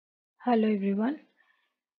Hello everyone.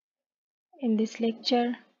 In this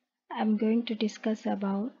lecture, I'm going to discuss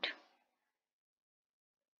about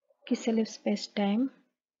Kiselev spacetime,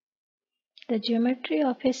 the geometry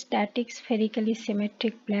of a static spherically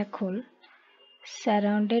symmetric black hole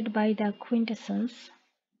surrounded by the quintessence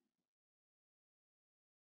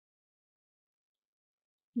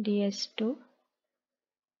ds2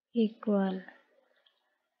 equal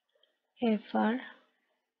fr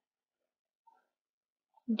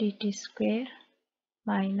dt square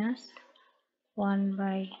minus 1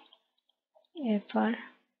 by fr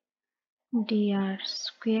dr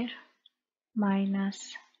square minus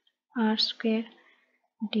r square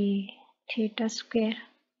d theta square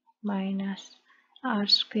minus r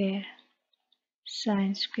square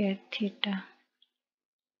sine square theta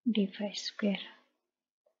d phi square,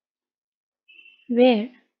 where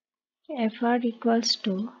fr equals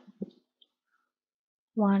to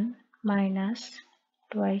 1 minus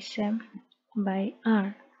twice m by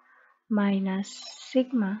r minus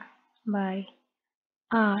sigma by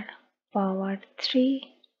r power 3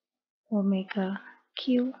 omega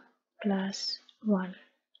q plus 1.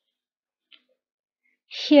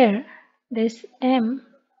 Here this m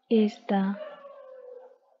is the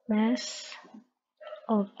mass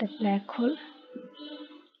of the black hole.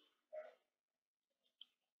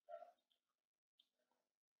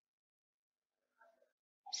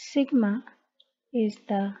 Sigma is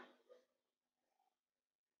the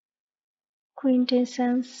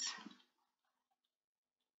quintessence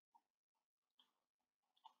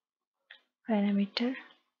parameter.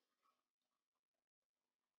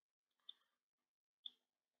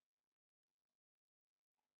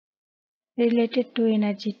 Related to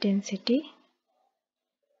energy density,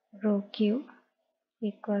 rho q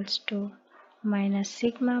equals to minus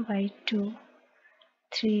sigma by 2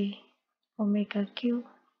 3 omega q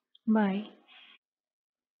by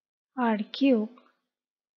r cube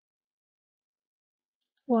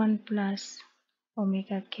 1 plus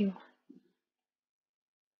omega q.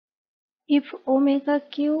 If omega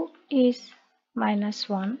q is minus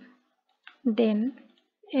 1, then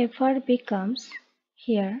fr becomes,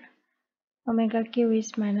 here omega q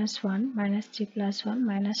is minus 1 minus 3 plus 1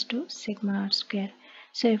 minus 2 sigma r square.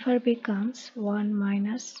 So fr becomes 1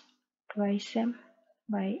 minus twice m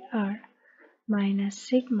by r minus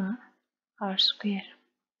sigma r square.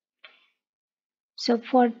 So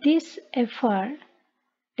for this fr,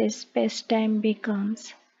 this spacetime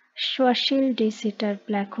becomes Schwarzschild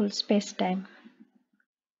black hole spacetime.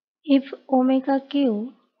 If omega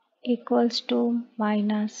q equals to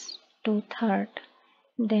minus 2/3,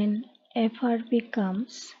 then fr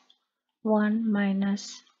becomes 1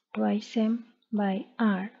 minus twice m by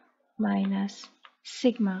r minus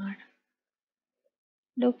sigma r.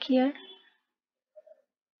 Look here,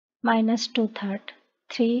 minus 2/3,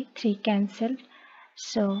 3 cancel,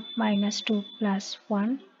 so minus 2 plus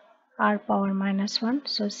 1, r power minus 1,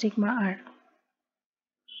 so sigma r.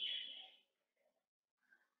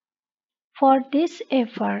 For this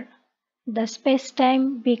fr, the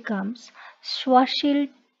spacetime becomes Schwarzschild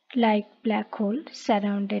like black hole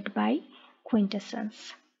surrounded by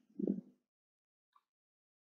quintessence.